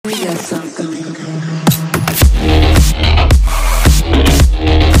What's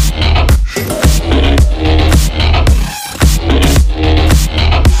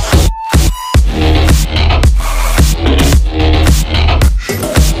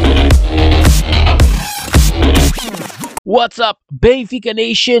up, Benfica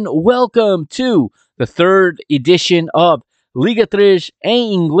Nation? Welcome to the third edition of Liga 3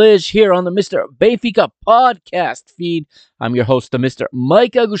 em Inglês here on the Mr. Benfica podcast feed. I'm your host, the Mr.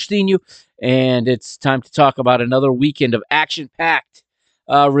 Mike Agostinho, and it's time to talk about another weekend of action-packed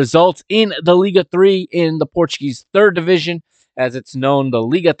results in the Liga 3 in the Portuguese third division, as it's known, the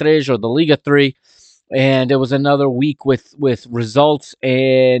Liga 3 or the Liga 3. And it was another week with results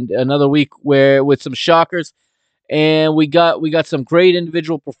and another week with some shockers. And we got some great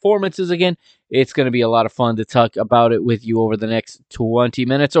individual performances again. It's going to be a lot of fun to talk about it with you over the next 20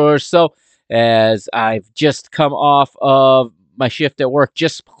 minutes or so, as I've just come off of my shift at work,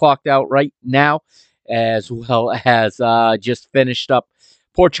 just clocked out right now, as well as just finished up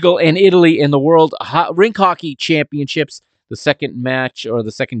Portugal and Italy in the World Rink Hockey Championships, the second match or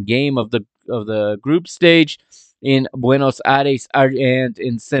the second game of the group stage in Buenos Aires and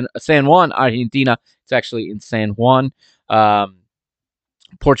in San Juan, Argentina. It's actually in San Juan.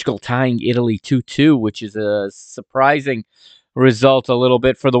 Portugal tying Italy 2-2, which is a surprising result a little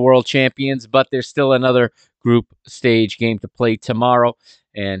bit for the world champions, but there's still another group stage game to play tomorrow,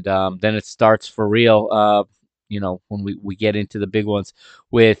 and then it starts for real, when we get into the big ones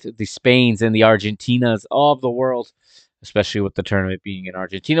with the Spains and the Argentinas of the world, especially with the tournament being in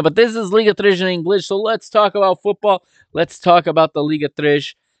Argentina. But this is Liga 3 in English, so let's talk about football. Let's talk about the Liga 3.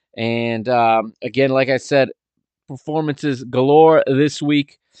 And again, like I said, performances galore this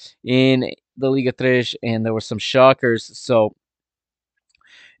week in the Liga 3, and there were some shockers. So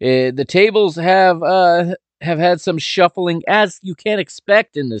the tables have had some shuffling, as you can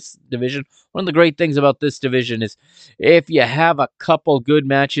expect in this division. One of the great things about this division is if you have a couple good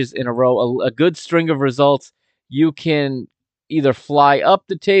matches in a row, a good string of results, you can either fly up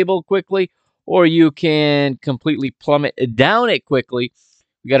the table quickly or you can completely plummet down it quickly.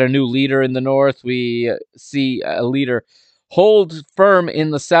 We got a new leader in the north. We see a leader hold firm in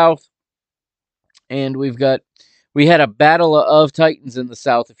the south. And we had a battle of titans in the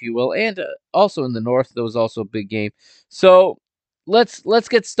south, if you will, and also in the north. There was also a big game. So let's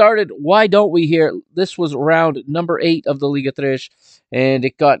get started. Why don't we here? This was round number 8 of the Liga 3, and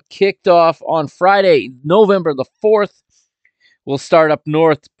it got kicked off on Friday, November the 4th. We'll start up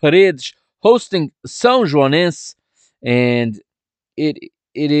north. Paredes hosting São Joanense, and it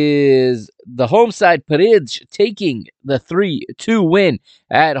is the home side, Paredes, taking the 3-2 win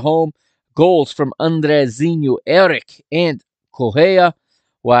at home. Goals from Andrezinho, Eric, and Correa,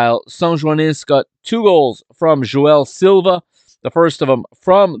 while São Joanense got 2 goals from Joel Silva, the first of them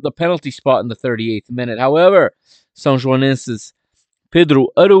from the penalty spot in the 38th minute. However, São Joanense's Pedro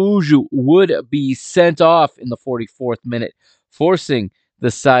Araújo would be sent off in the 44th minute, forcing the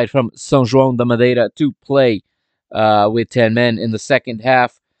side from São João da Madeira to play with 10 men in the second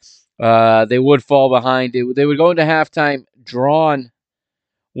half. They would fall behind. They would go into halftime drawn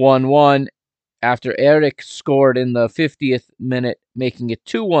 1-1 after Eric scored in the 50th minute, making it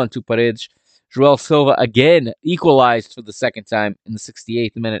 2-1 to Paredes. Joel Silva again equalized for the second time in the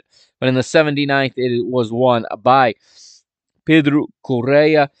 68th minute, but in the 79th it was won by Pedro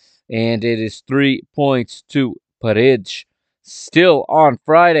Correa, and it is 3 points to Paredes. Still on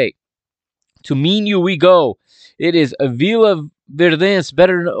Friday, to Minho we go. It is Vila Verdense,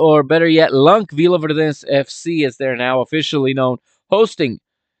 better yet, Lunk Vila Verdense FC, as they're now officially known, hosting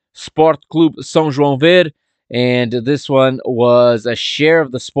Sport Clube São João Verde, and this one was a share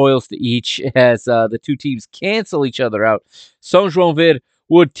of the spoils to each, as the two teams cancel each other out. São João Verde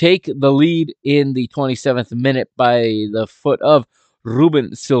would take the lead in the 27th minute by the foot of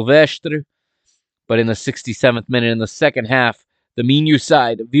Ruben Silvestre, but in the 67th minute in the second half, the Minho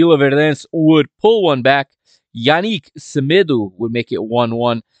side, Vila Verdense, would pull one back. Yannick Semedo would make it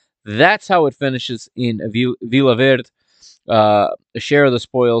 1-1. That's how it finishes in Vila Verde. A share of the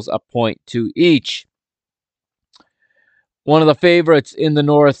spoils, a point to each. One of the favorites in the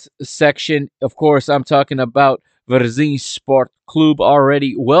north section, of course, I'm talking about Varzim Sport Clube,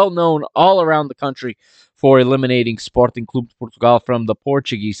 already well known all around the country for eliminating Sporting Clube de Portugal from the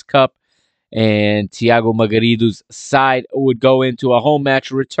Portuguese Cup. And Tiago Margarido's side would go into a home match,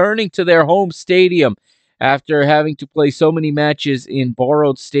 returning to their home stadium after having to play so many matches in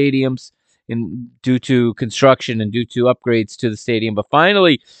borrowed stadiums due to construction and due to upgrades to the stadium. But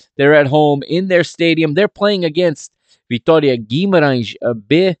finally, they're at home in their stadium. They're playing against Vitória Guimarães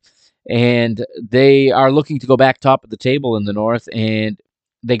B, and they are looking to go back top of the table in the north. And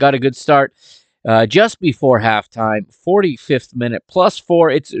they got a good start just before halftime, 45th minute,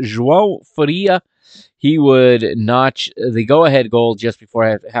 +4. It's João Faria. He would notch the go-ahead goal just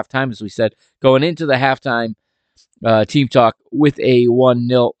before halftime, as we said, going into the halftime team talk with a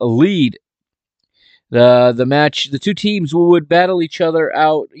 1-0 lead. The match, the two teams would battle each other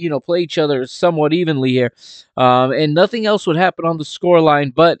out, play each other somewhat evenly here, and nothing else would happen on the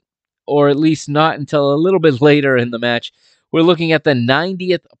scoreline, or at least not until a little bit later in the match. We're looking at the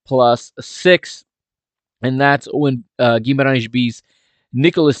 90th +6, and that's when Guimarães B's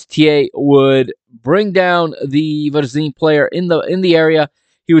Nicolas Thier would bring down the Varzim player in the area.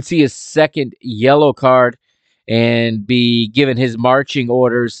 He would see his second yellow card and be given his marching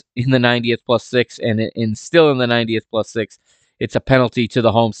orders in the 90th +6, and still in the 90th +6. It's a penalty to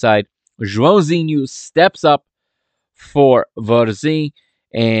the home side. Joãozinho steps up for Varzim,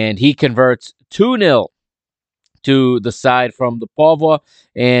 and he converts 2-0 to the side from the Póvoa,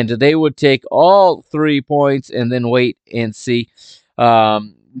 and they would take all 3 points and then wait and see.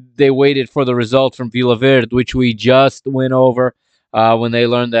 They waited for the result from Vila Verde, which we just went over when they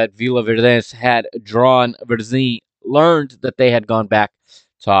learned that Vila Verdense had drawn Varzim, learned that they had gone back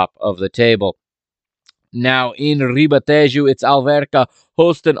top of the table. Now in Ribatejo, it's Alverca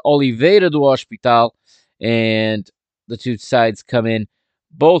hosting Oliveira do Hospital, and the two sides come in,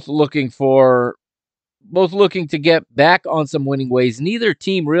 both looking to get back on some winning ways. Neither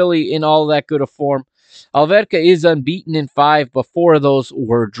team really in all that good a form. Alverca is unbeaten in 5, but 4 of those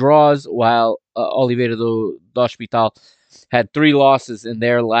were draws, while Oliveira do Hospital had 3 losses in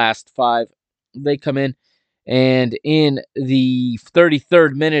their last 5. They come in, and in the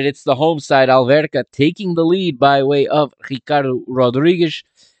 33rd minute, it's the home side, Alverca, taking the lead by way of Ricardo Rodrigues.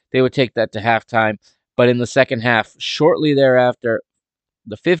 They would take that to halftime, but in the second half, shortly thereafter,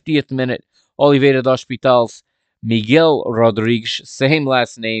 the 50th minute, Oliveira do Hospital's Miguel Rodrigues, same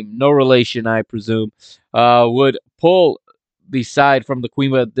last name, no relation, I presume, would pull the side from the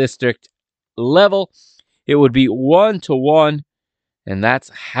Coimbra district level. It would be 1-1, and that's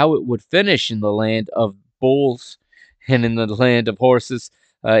how it would finish in the land of bulls and in the land of horses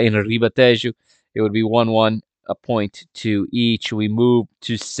in Ribatejo. It would be 1-1, a point to each. We move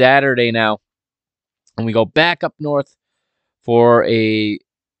to Saturday now, and we go back up north for a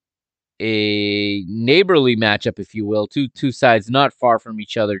neighborly matchup, if you will. Two sides not far from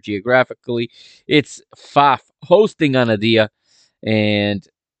each other geographically. It's FAF hosting Anadia, and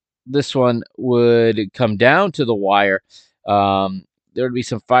this one would come down to the wire. There would be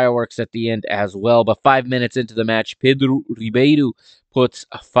some fireworks at the end as well, but 5 minutes into the match, Pedro Ribeiro puts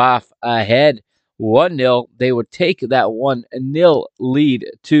FAF ahead 1-0. They would take that 1-0 lead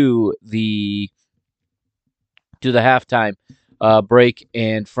to the halftime break,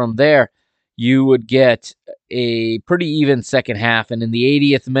 and from there you would get a pretty even second half. And in the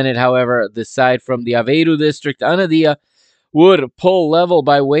 80th minute, however, the side from the Aveiro district, Anadia, would pull level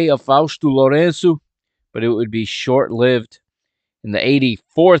by way of Fausto Lourenço, but it would be short-lived. In the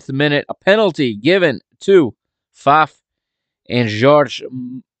 84th minute, a penalty given to Faf, and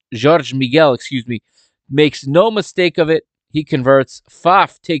Jorge Miguel, makes no mistake of it. He converts.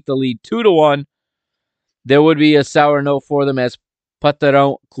 Faf take the lead 2-1. There would be a sour note for them, as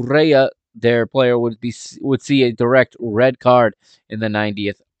Patrão Correia, their player, would see a direct red card in the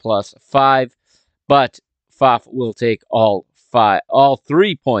 90th +5. But Faf will take all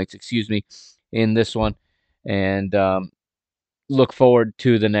 3 points, in this one, and look forward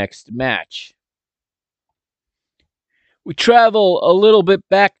to the next match. We travel a little bit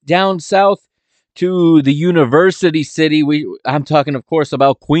back down south to the university city. I'm talking, of course,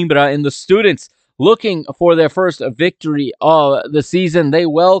 about Coimbra, and the students looking for their first victory of the season. They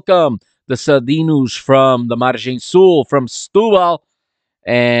welcome the Sadinos from the Margem Sul, from Setúbal,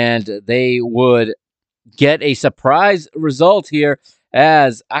 and they would get a surprise result here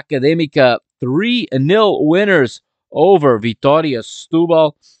as Académica 3-0 winners over Vitória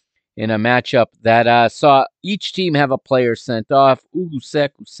Setúbal in a matchup that saw each team have a player sent off. Hugo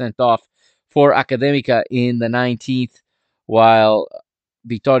Seco sent off for Académica in the 19th, while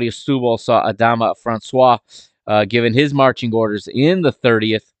Vitória Setúbal saw Adama Francois given his marching orders in the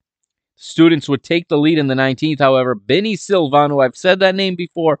 30th. Students would take the lead in the 19th, however. Benny Silvano, I've said that name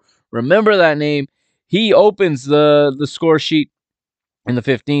before, remember that name. He opens the score sheet in the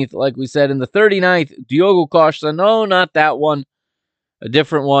 15th, like we said. In the 39th, Diogo Costa, no, not that one, a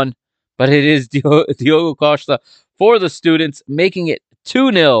different one, but it is Diogo Costa for the students, making it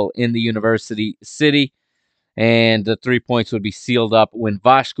 2-0 in the university city. And the 3 points would be sealed up when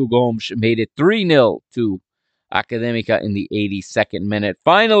Vasco Gomes made it 3-0 to Académica in the 82nd minute.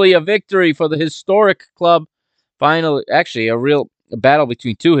 Finally, a victory for the historic club. Finally, actually, a real a battle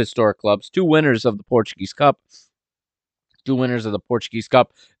between two historic clubs, two winners of the Portuguese Cup,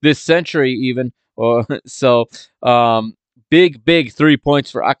 this century even. So big 3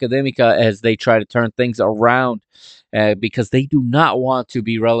 points for Academica as they try to turn things around because they do not want to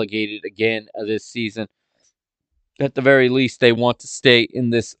be relegated again this season. At the very least, they want to stay in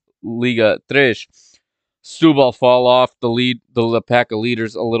this Liga 3. Setúbal fall off the pack of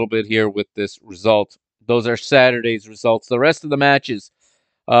leaders a little bit here with this result. Those are Saturday's results. The rest of the matches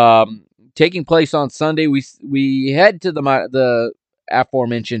taking place on Sunday. We head to the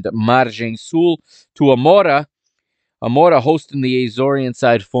aforementioned Margem Sul to Amora. Amora hosting the Azorian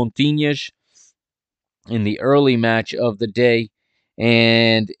side Fontinhas in the early match of the day.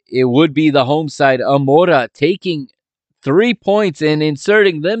 And it would be the home side, Amora, taking 3 points and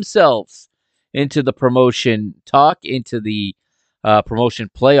inserting themselves into the promotion talk, into the promotion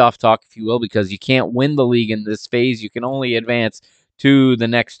playoff talk, if you will, because you can't win the league in this phase. You can only advance to the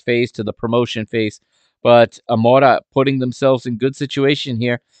next phase, to the promotion phase. But Amora putting themselves in good situation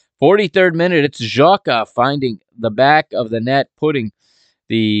here. 43rd minute, it's Joca finding the back of the net, putting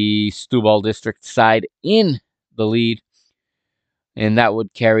the Setúbal district side in the lead. And that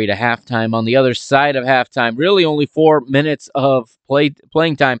would carry to halftime. On the other side of halftime, really only 4 minutes of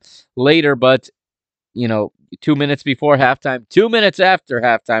playing time later, but 2 minutes before halftime, 2 minutes after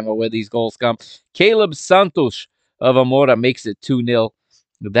halftime are where these goals come. Caleb Santos of Amora makes it 2-0.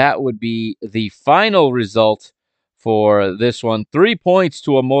 That would be the final result for this one. 3 points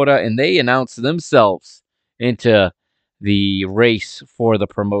to Amora, and they announce themselves into the race for the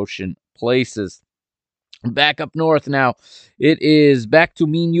promotion places. Back up north now. It is back to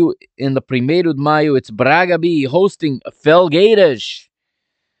Minho in the Primeiro de Maio. It's Braga B hosting Felgueiras.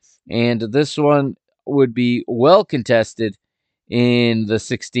 And this one would be well contested in the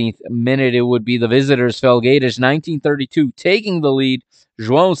 16th minute. It would be the visitors, Felgueiras, 1932, taking the lead.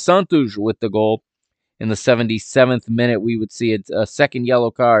 João Santos with the goal. In the 77th minute, we would see a second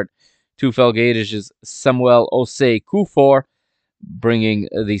yellow card to Felgueiras' Samuel Osei Kufor, bringing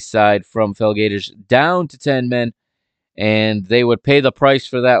the side from Felgueiras down to 10 men, and they would pay the price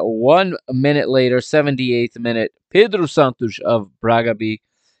for that 1 minute later, 78th minute. Pedro Santos of Braga B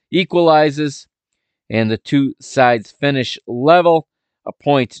equalizes, and the two sides finish level, a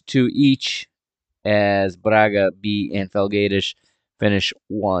point to each, as Braga B and Felgueiras finish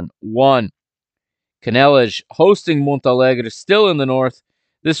 1-1. Canelas hosting Montalegre, still in the north.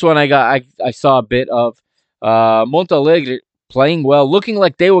 This one I saw a bit of. Montalegre playing well, looking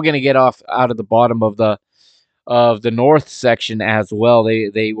like they were going to get out of the bottom of the north section as well.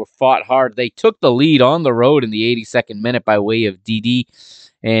 They were fought hard. They took the lead on the road in the 82nd minute by way of DD,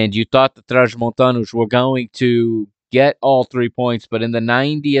 and you thought the Transmontanos were going to get all 3 points, but in the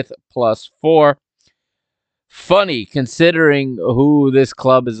 90th +4, funny considering who this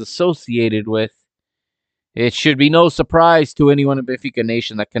club is associated with, it should be no surprise to anyone in Benfica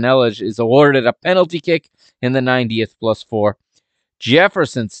Nation that Canelas is awarded a penalty kick in the 90th +4.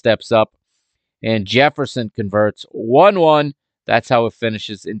 Jefferson steps up, and Jefferson converts 1-1. That's how it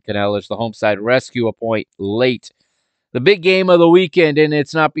finishes in Canelas. The home side rescue a point late. The big game of the weekend, and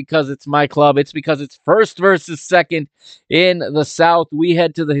it's not because it's my club, it's because it's first versus second in the south. We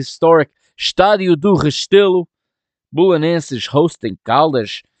head to the historic Estádio do Restelo. Belenenses hosting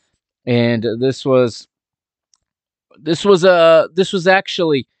Caldas, and this was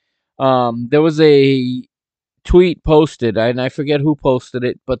actually there was a tweet posted, and I forget who posted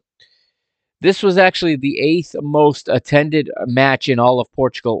it, but this was actually the 8th most attended match in all of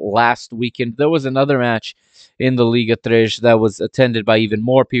Portugal last weekend. There was another match in the Liga 3 that was attended by even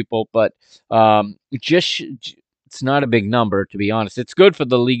more people, but it's not a big number, to be honest. It's good for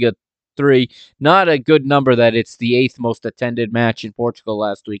the Liga 3, not a good number that it's the 8th most attended match in Portugal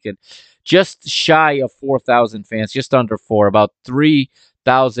last weekend. Just shy of 4,000 fans, just under 4, about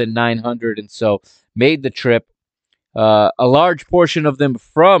 3,900, and so made the trip. A large portion of them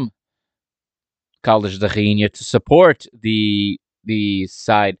from Caldas da Rainha to support the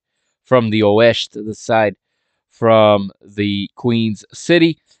side from the Oeste, the side from the Queen's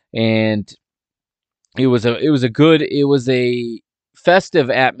City, and it was a festive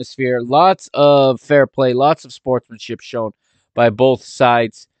atmosphere, lots of fair play, lots of sportsmanship shown by both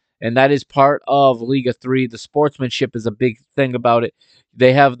sides, and that is part of Liga 3. The sportsmanship is a big thing about it.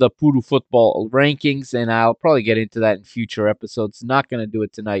 They have the Puro Football rankings, and I'll probably get into that in future episodes. Not going to do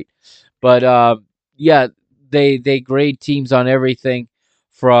it tonight, but yeah, they grade teams on everything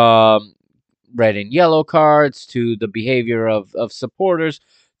from red and yellow cards to the behavior of supporters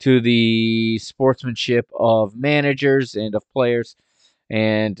to the sportsmanship of managers and of players.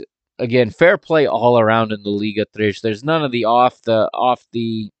 And again, fair play all around in the Liga 3. There's none of the off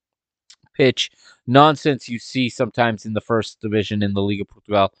the pitch nonsense you see sometimes in the first division in the Liga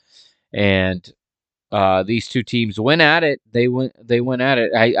Portugal. And these two teams went at it. They went at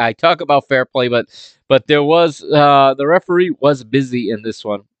it. I talk about fair play, but there was the referee was busy in this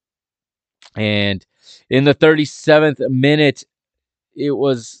one. And in the 37th minute, it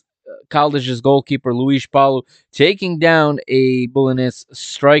was Caldas' goalkeeper Luis Paulo taking down a Belenenses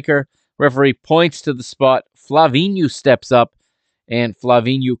striker. Referee points to the spot. Flavinho steps up, and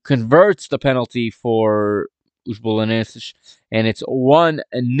Flavinho converts the penalty for os Belenenses, and it's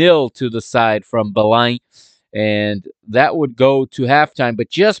 1-0 to the side from Belém, and that would go to halftime. But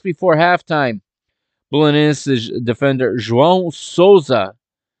just before halftime, Belenenses defender João Souza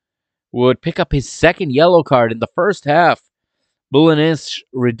would pick up his second yellow card in the first half. Belenenses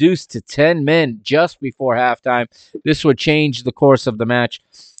reduced to 10 men just before halftime. This would change the course of the match.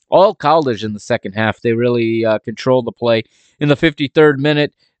 All Caldas in the second half. They really controlled the play. In the 53rd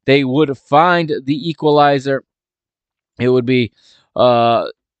minute, they would find the equalizer. It would be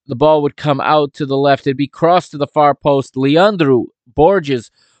the ball would come out to the left. It'd be crossed to the far post. Leandro Borges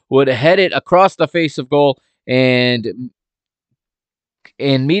would head it across the face of goal and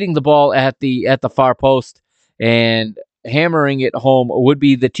meeting the ball at the far post and hammering it home would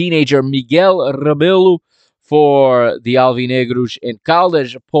be the teenager Miguel Rebelo for the Alvinegros, and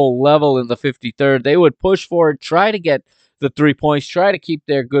Caldas pull level in the 53rd. They would push forward, try to get the 3 points, try to keep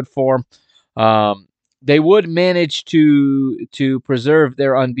their good form. They would manage to preserve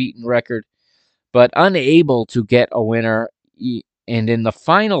their unbeaten record, but unable to get a winner. And in the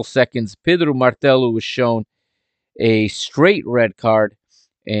final seconds, Pedro Martelo was shown a straight red card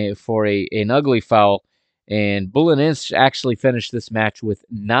for an ugly foul. And Belenenses actually finished this match with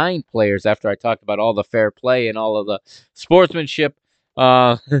 9 players. After I talked about all the fair play and all of the sportsmanship,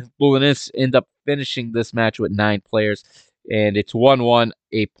 Belenenses end up finishing this match with 9 players. And it's 1-1,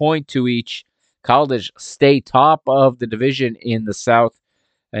 a point to each. Caldas stay top of the division in the south.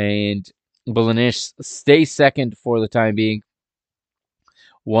 And Belenenses stay second for the time being.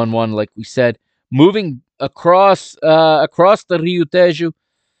 1-1, like we said. Moving across the Rio Tejo,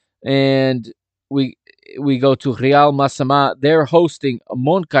 and we go to Real Massamá. They're hosting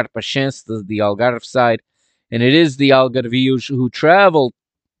Moncarpachense, the Algarve side, and it is the Algarvios who travel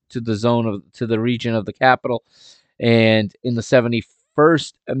to the region of the capital. And in the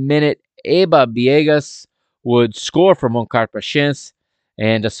 71st minute, Eba Viegas would score for Moncarpachense,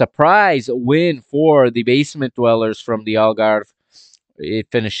 and a surprise win for the basement dwellers from the Algarve. It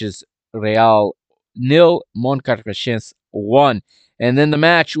finishes Real 0, Moncarpachense 1. And then the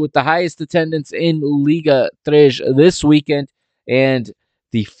match with the highest attendance in Liga 3 this weekend and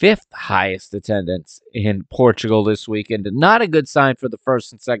the 5th highest attendance in Portugal this weekend. Not a good sign for the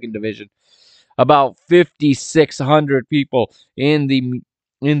first and second division. About 5,600 people in the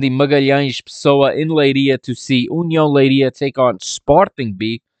Magalhães Pessoa in Leiria to see União Leiria take on Sporting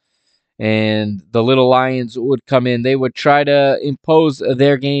B. And the Little Lions would come in. They would try to impose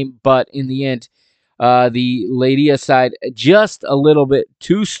their game, but in the end, the Leiria side just a little bit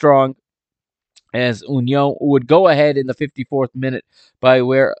too strong, as União would go ahead in the 54th minute by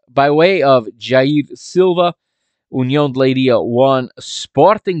way of Jair Silva. União Leiria 1,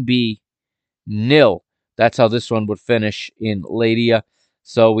 Sporting B 0. That's how this one would finish in Leiria.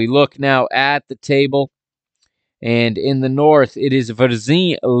 So we look now at the table. And in the north, it is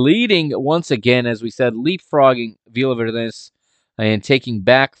Varzim leading once again, as we said, leapfrogging Vila Verdense and taking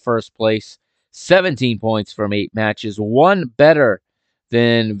back first place. 17 points from 8 matches, 1 better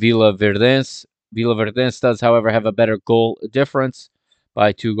than Vila Verdense. Vila Verdense does, however, have a better goal difference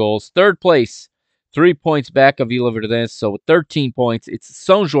by 2 goals. Third place, 3 points back of Vila Verdense, so 13 points. It's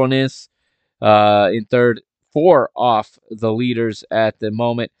São Joanense in third, 4 off the leaders at the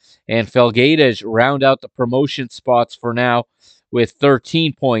moment. And Felgueiras round out the promotion spots for now with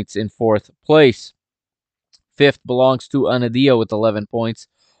 13 points in 4th place. 5th belongs to Anadia with 11 points.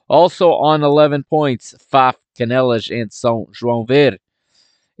 Also on 11 points, Faf, Canelas, and São João Ver.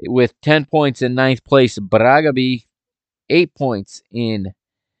 With 10 points in 9th place, Braga B. 8 points in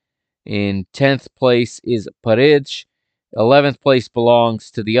 10th place is Paredes. 11th place belongs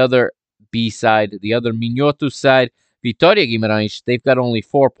to the other B side, the other Minhoto side, Vitória Guimarães. They've got only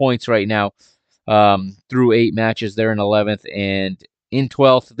 4 points right now through 8 matches. They're in 11th, and in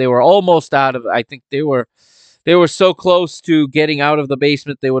 12th they were almost out of. I think they were so close to getting out of the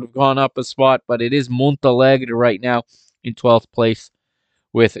basement they would have gone up a spot. But it is Montalegre right now in 12th place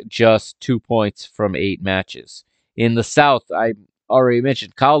with just 2 points from 8 matches. In the south, I already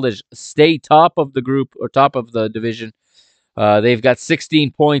mentioned Caldas stay top of the group or top of the division They've got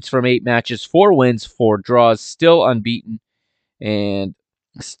 16 points from 8 matches, 4 wins, 4 draws, still unbeaten, and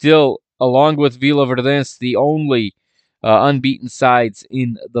still, along with Vila Verdense, the only unbeaten sides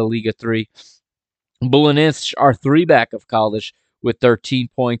in the Liga 3. Belenenses are 3 back of Caldas with 13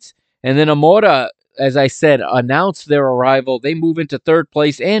 points. And then Amora, as I said, announced their arrival. They move into 3rd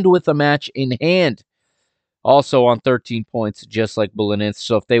place and with a match in hand. Also on 13 points, just like Belenenses.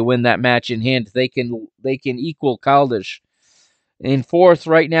 So if they win that match in hand, they can equal Caldas. In 4th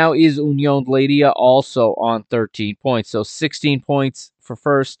right now is Unión Leiria, also on 13 points. So 16 points for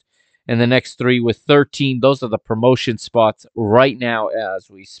 1st, and the next 3 with 13. Those are the promotion spots right now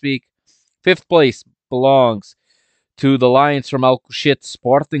as we speak. 5th place belongs to the Lions from Alcochete,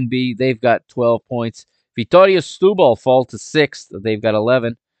 Sporting B. They've got 12 points. Vitória Setúbal fall to 6th. They've got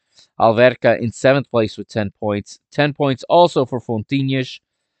 11. Alverca in 7th place with 10 points. 10 points also for Fontinhas.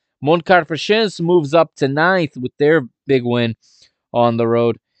 Moncarapachense moves up to 9th with their big win on the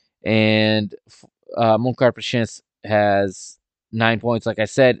road. And Moncarapachense has 9 points. Like I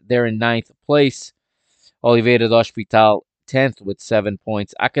said, they're in 9th place. Oliveira do Hospital 10th with 7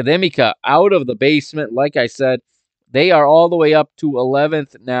 points. Académica out of the basement. Like I said, they are all the way up to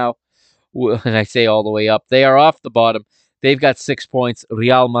 11th now. And I say all the way up. They are off the bottom. They've got 6 points.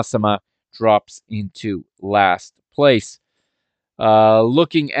 Real Massama drops into last place.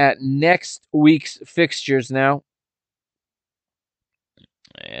 Looking at next week's fixtures now.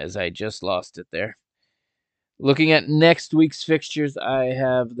 As I just lost it there. Looking at next week's fixtures, I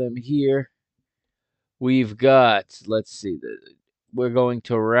have them here. We've got, let's see, we're going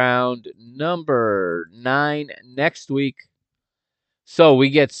to round number 9 next week. So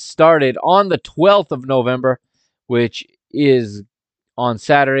we get started on the 12th of November, which is on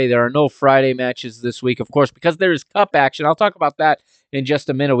Saturday. There are no Friday matches this week, of course, because there is cup action. I'll talk about that in just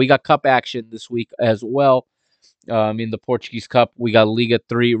a minute. We got cup action this week as well. In the Portuguese Cup, we got Liga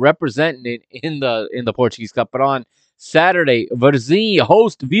 3 representing it in the Portuguese Cup. But on Saturday, Varzim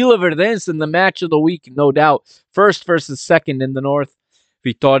host Vila Verdense in the match of the week, no doubt. 1st versus 2nd in the north.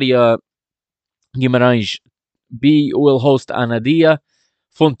 Vitória Guimarães B will host Anadia.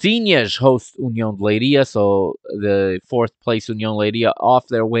 Fontinhas host Unión Leiria, so the 4th place Unión Leiria off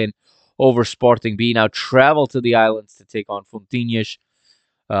their win over Sporting B. Now travel to the islands to take on Fontinhas.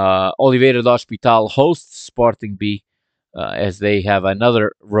 Oliveira do Hospital hosts Sporting B as they have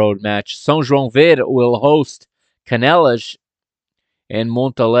another road match. São João Verde will host Canelas, and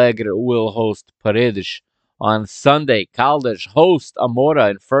Montalegre will host Paredes. On Sunday, Caldas host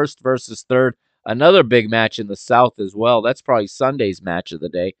Amora in 1st versus 3rd. Another big match in the south as well. That's probably Sunday's match of the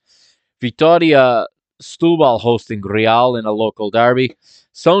day. Vitória Setúbal hosting Real in a local derby.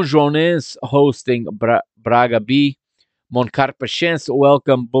 São Joanense hosting Braga B. Moncarapachense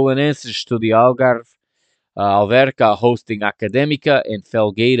welcome Belenenses to the Algarve. Alverca hosting Académica, and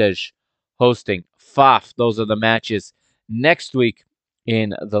Felgueiras hosting FAF. Those are the matches next week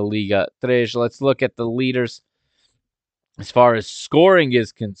in the Liga 3. Let's look at the leaders as far as scoring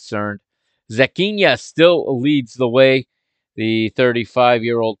is concerned. Zequinha still leads the way. The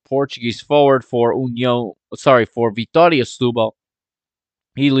 35-year-old Portuguese forward for Vitória Setúbal.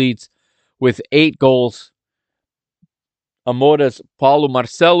 He leads with 8 goals. Amora's Paulo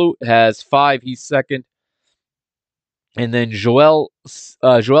Marcelo has 5. He's 2nd. And then Joel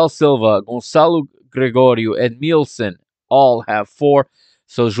Silva, Gonçalo Gregorio, and Edmilson all have 4.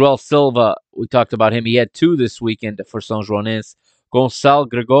 So Joel Silva, we talked about him. He had 2 this weekend for São Joanense. Gonçalo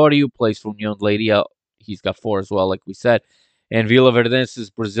Gregorio plays for Unión Leiria. He's got 4 as well, like we said. And Vila Verdense's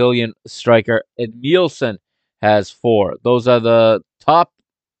Brazilian striker Edmilson has 4. Those are the top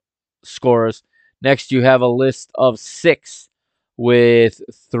scorers. Next, you have a list of 6 with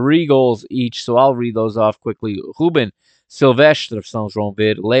 3 goals each. So I'll read those off quickly. Ruben Silvestre of São João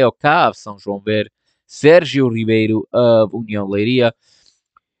Verde, Leo Cá of São João Verde, Sergio Ribeiro of União Leiria,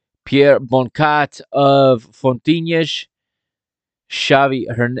 Pierre Boncat of Fontinhas, Xavi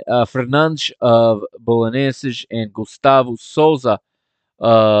Fernandes of Belenenses, and Gustavo Souza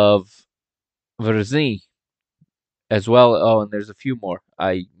of Varzim as well. Oh, and there's a few more.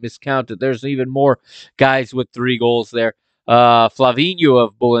 I miscounted. There's even more guys with 3 goals there. Flavinho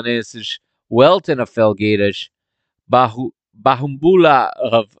of Belenenses, Welton of Felgueiras, Bahumbula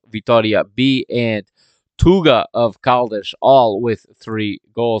of Vitória B, and Tuga of Caldas, all with 3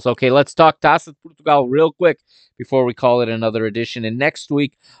 goals. Okay, let's talk Taça de Portugal real quick before we call it another edition. And next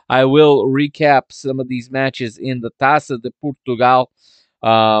week, I will recap some of these matches in the Taça de Portugal.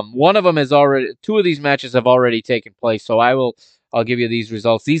 One of them has already, 2 of these matches have already taken place, so I'll give you these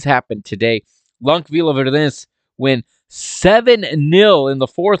results. These happened today. Lunk Vila Verdense win 7-0 in the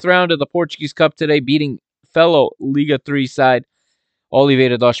 4th round of the Portuguese Cup today, beating fellow Liga 3 side,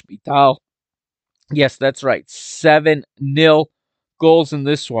 Oliveira do Hospital. Yes, that's right. 7-0 goals in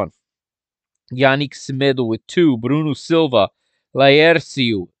this one. Yannick Semedo with 2. Bruno Silva,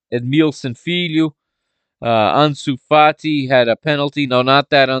 Laércio, Edmilson Filho, Ansu Fati had a penalty. No, not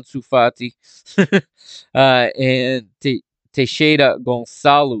that Ansu Fati. And Teixeira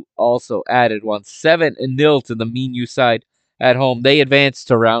Gonçalo also added one. 7-0 to the Minho side at home. They advanced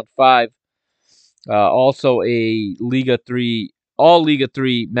to round 5. Also a Liga 3, all Liga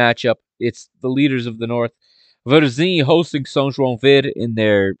 3 matchup. It's the leaders of the North. Varzim hosting São João Ver in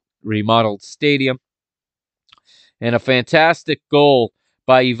their remodeled stadium. And a fantastic goal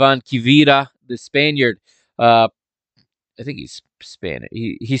by Ivan Kivira, the Spaniard. I think he's Spanish.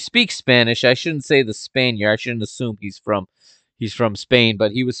 He speaks Spanish. I shouldn't say the Spaniard. I shouldn't assume he's from Spain,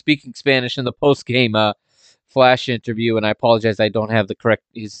 but he was speaking Spanish in the post game flash interview, and I apologize, I don't have the correct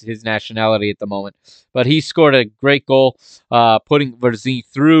his nationality at the moment. But he scored a great goal, putting Varzim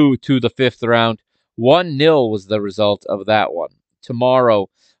through to the 5th round. 1-0 was the result of that one. Tomorrow,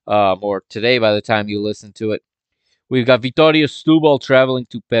 or today by the time you listen to it, we've got Vitória Setúbal traveling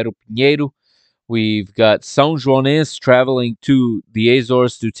to Peru Pinheiro. We've got São Joanense traveling to the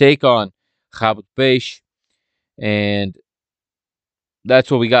Azores to take on Rabo de Peixe. And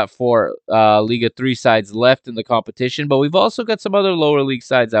that's what we got for Liga 3 sides left in the competition. But we've also got some other lower league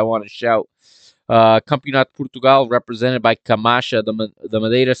sides I want to shout. Campeonato Portugal, represented by Camacha. The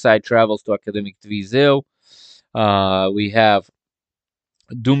Madeira side travels to Academic de Viseu. We have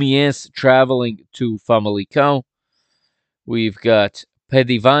Dumiense traveling to Famalicão. We've got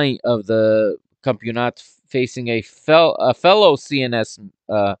Pedivine of the Campeonato facing a fellow CNS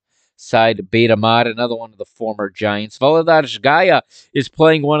side, Beira-Mar, another one of the former Giants. Valadares Gaia is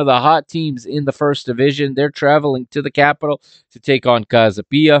playing one of the hot teams in the first division. They're traveling to the capital to take on Casa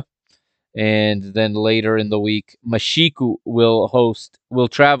Pia. And then later in the week, Mashiku will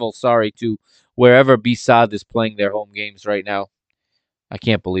travel to wherever Bisad is playing their home games right now. I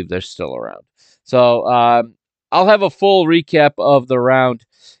can't believe they're still around. So I'll have a full recap of the round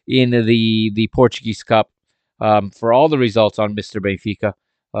in the Portuguese Cup for all the results on Mr. Benfica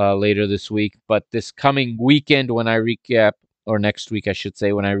later this week. But this coming weekend, when I recap, or next week, I should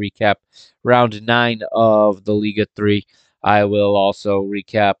say, when I recap round 9 of the Liga 3, I will also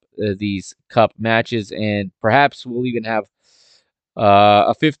recap these cup matches, and perhaps we'll even have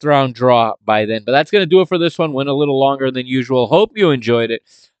a 5th round draw by then. But that's going to do it for this one. Went a little longer than usual. Hope you enjoyed it.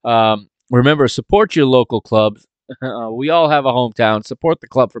 Remember, support your local clubs. We all have a hometown. Support the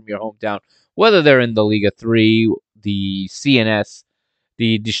club from your hometown, whether they're in the Liga 3, the CNS,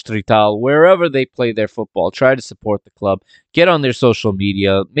 the Distrital, wherever they play their football. Try to support the club. Get on their social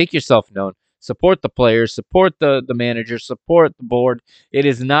media. Make yourself known. Support the players. Support the manager. Support the board. It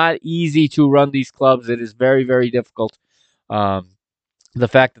is not easy to run these clubs. It is very, very difficult. The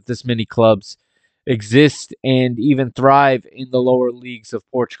fact that this many clubs exist and even thrive in the lower leagues of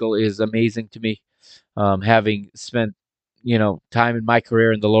Portugal is amazing to me. Having spent, time in my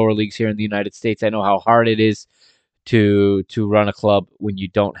career in the lower leagues here in the United States, I know how hard it is to run a club when you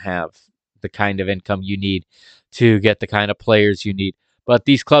don't have the kind of income you need to get the kind of players you need. But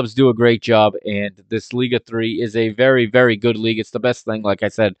these clubs do a great job, and this Liga 3 is a very, very good league. It's the best thing, like I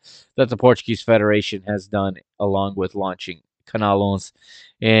said, that the Portuguese Federation has done, along with launching Canalons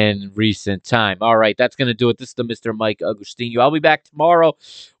in recent time. All right, that's going to do it. This is the Mr. Mike Agostinho. I'll be back tomorrow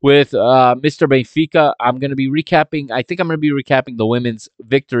with Mr. Benfica. I'm going to be recapping, I think I'm going to be recapping the women's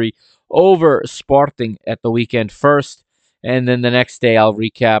victory over Sporting at the weekend first, and then the next day I'll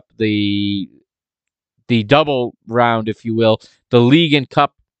recap the double round, if you will, the league and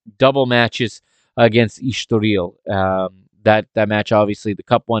cup double matches against Estoril. That match, obviously, the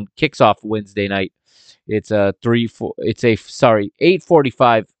cup one kicks off Wednesday night. It's a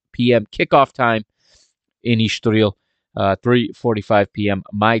 8:45 p.m. kickoff time in Estoril, 3:45 p.m.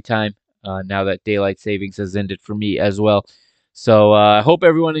 my time. Now that daylight savings has ended for me as well. So I hope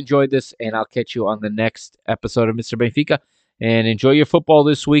everyone enjoyed this, and I'll catch you on the next episode of Mr. Benfica. And enjoy your football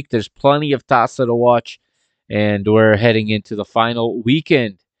this week. There's plenty of Taça to watch, and we're heading into the final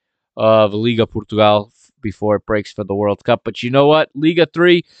weekend of Liga Portugal before it breaks for the World Cup. But you know what? Liga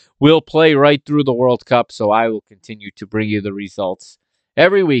 3 will play right through the World Cup, so I will continue to bring you the results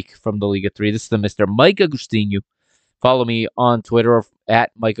every week from the Liga 3. This is the Mr. Mike Agostinho. Follow me on Twitter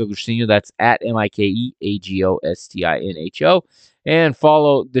at Mike Agostinho. That's at MikeAgostinho. And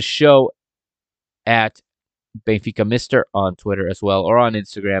follow the show at Benfica Mister on Twitter as well, or on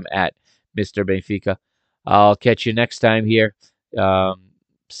Instagram at Mr. Benfica. I'll catch you next time here.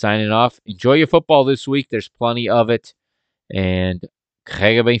 Signing off. Enjoy your football this week. There's plenty of it. And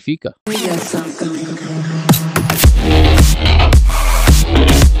Carrega Benfica.